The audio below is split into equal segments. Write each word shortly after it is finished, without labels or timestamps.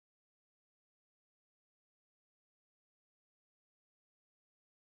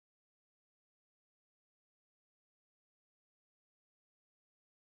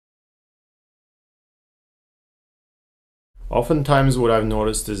Oftentimes what I've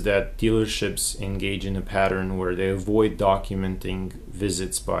noticed is that dealerships engage in a pattern where they avoid documenting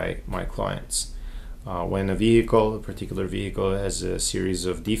visits by my clients. When a particular vehicle has a series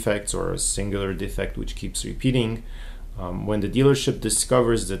of defects or a singular defect which keeps repeating, when the dealership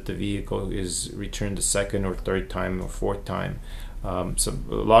discovers that the vehicle is returned a second or third time or fourth time, so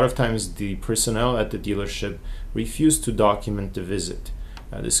a lot of times the personnel at the dealership refuse to document the visit.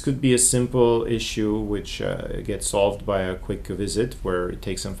 This could be a simple issue which gets solved by a quick visit where it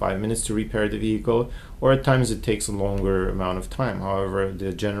takes them 5 minutes to repair the vehicle, or at times it takes a longer amount of time. However,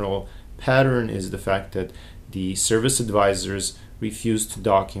 the general pattern is the fact that the service advisors refuse to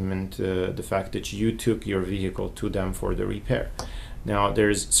document the fact that you took your vehicle to them for the repair. Now,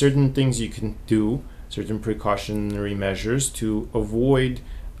 there's certain things you can do, certain precautionary measures to avoid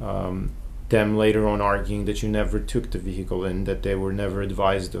them later on arguing that you never took the vehicle in, that they were never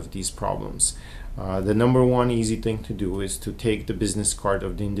advised of these problems. The number one easy thing to do is to take the business card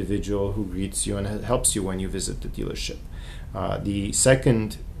of the individual who greets you and helps you when you visit the dealership. The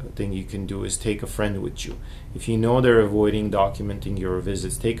second thing you can do is take a friend with you. If you know they're avoiding documenting your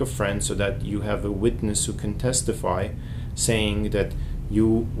visits, take a friend so that you have a witness who can testify saying that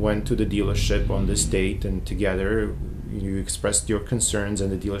you went to the dealership on this date and together you expressed your concerns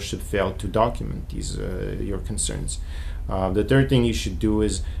and the dealership failed to document these your concerns. The third thing you should do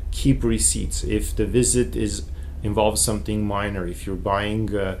is keep receipts. If the visit involves something minor, if you're buying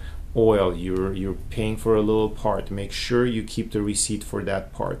oil, you're paying for a little part, make sure you keep the receipt for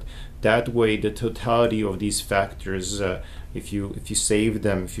that part. That way the totality of these factors, if you save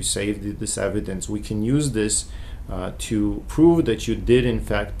them, if you save this evidence, we can use this to prove that you did in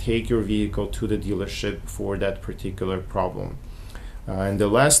fact take your vehicle to the dealership for that particular problem. And the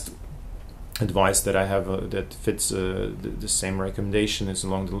last advice that I have that fits the same recommendation, is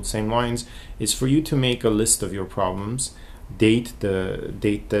along the same lines, is for you to make a list of your problems, date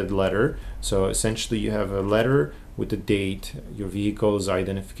that letter. So essentially you have a letter with the date, your vehicle's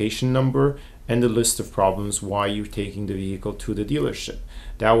identification number, and the list of problems why you're taking the vehicle to the dealership.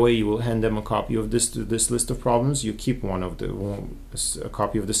 That way you will hand them a copy of this list of problems. You keep a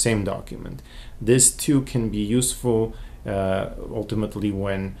copy of the same document. This too can be useful ultimately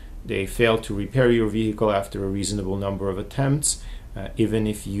when they fail to repair your vehicle after a reasonable number of attempts. Even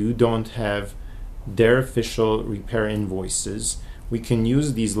if you don't have their official repair invoices, we can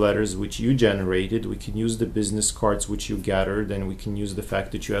use these letters which you generated, we can use the business cards which you gathered, and we can use the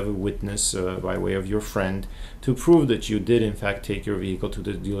fact that you have a witness by way of your friend to prove that you did in fact take your vehicle to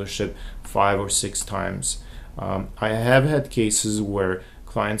the dealership 5 or 6 times. I have had cases where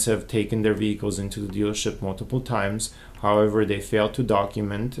clients have taken their vehicles into the dealership multiple times, however they fail to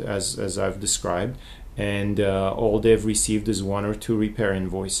document as I've described, and all they've received is 1 or 2 repair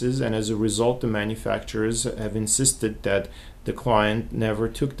invoices, and as a result the manufacturers have insisted that the client never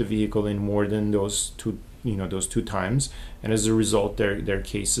took the vehicle in more than those two times, and as a result their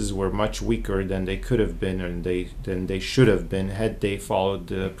cases were much weaker than they could have been and than they should have been had they followed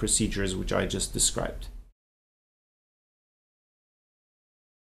the procedures which I just described.